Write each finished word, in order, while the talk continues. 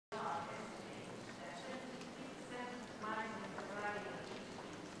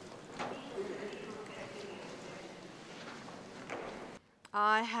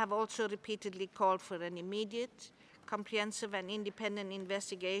I have also repeatedly called for an immediate, comprehensive and independent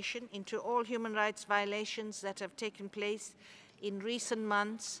investigation into all human rights violations that have taken place in recent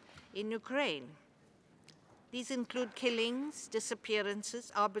months in Ukraine. These include killings,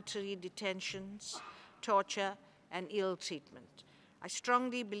 disappearances, arbitrary detentions, torture, and ill treatment. I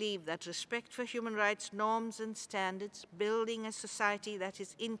strongly believe that respect for human rights norms and standards, building a society that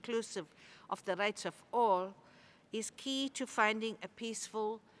is inclusive of the rights of all, is key to finding a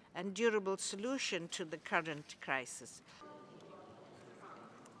peaceful and durable solution to the current crisis.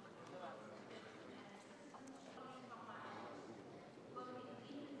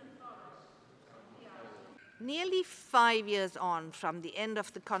 Nearly 5 years on from the end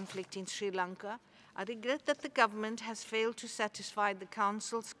of the conflict in Sri Lanka, I regret that the government has failed to satisfy the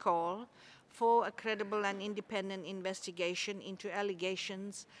Council's call for a credible and independent investigation into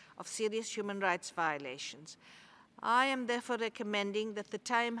allegations of serious human rights violations. I am therefore recommending that the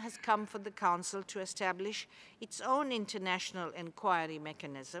time has come for the Council to establish its own international inquiry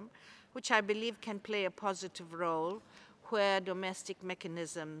mechanism, which I believe can play a positive role where domestic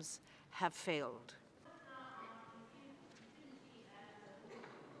mechanisms have failed.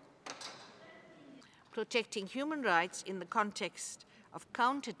 Protecting human rights in the context of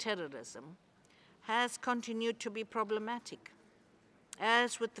counterterrorism has continued to be problematic,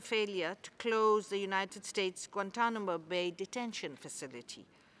 as with the failure to close the United States Guantanamo Bay detention facility.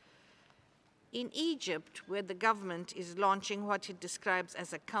 In Egypt, where the government is launching what it describes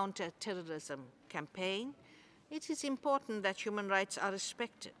as a counterterrorism campaign, it is important that human rights are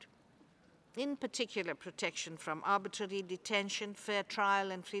respected. In particular, protection from arbitrary detention, fair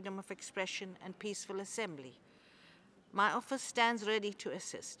trial and freedom of expression, and peaceful assembly. My office stands ready to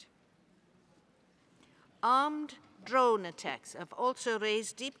assist. Armed drone attacks have also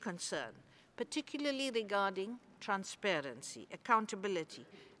raised deep concern, particularly regarding transparency, accountability,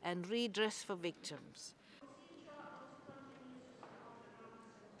 and redress for victims.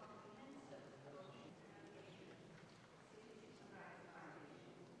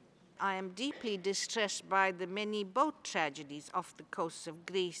 I am deeply distressed by the many boat tragedies off the coasts of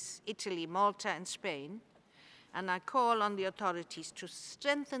Greece, Italy, Malta, and Spain, and I call on the authorities to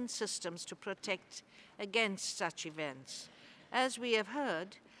strengthen systems to protect against such events. As we have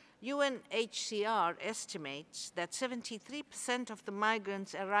heard, UNHCR estimates that 73% of the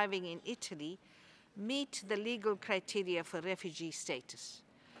migrants arriving in Italy meet the legal criteria for refugee status,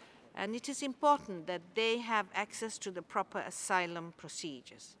 and it is important that they have access to the proper asylum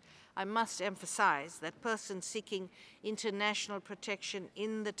procedures. I must emphasize that persons seeking international protection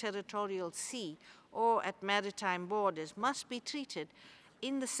in the territorial sea or at maritime borders must be treated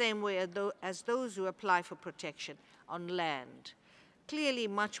in the same way as those who apply for protection on land. Clearly,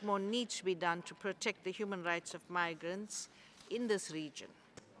 much more needs to be done to protect the human rights of migrants in this region.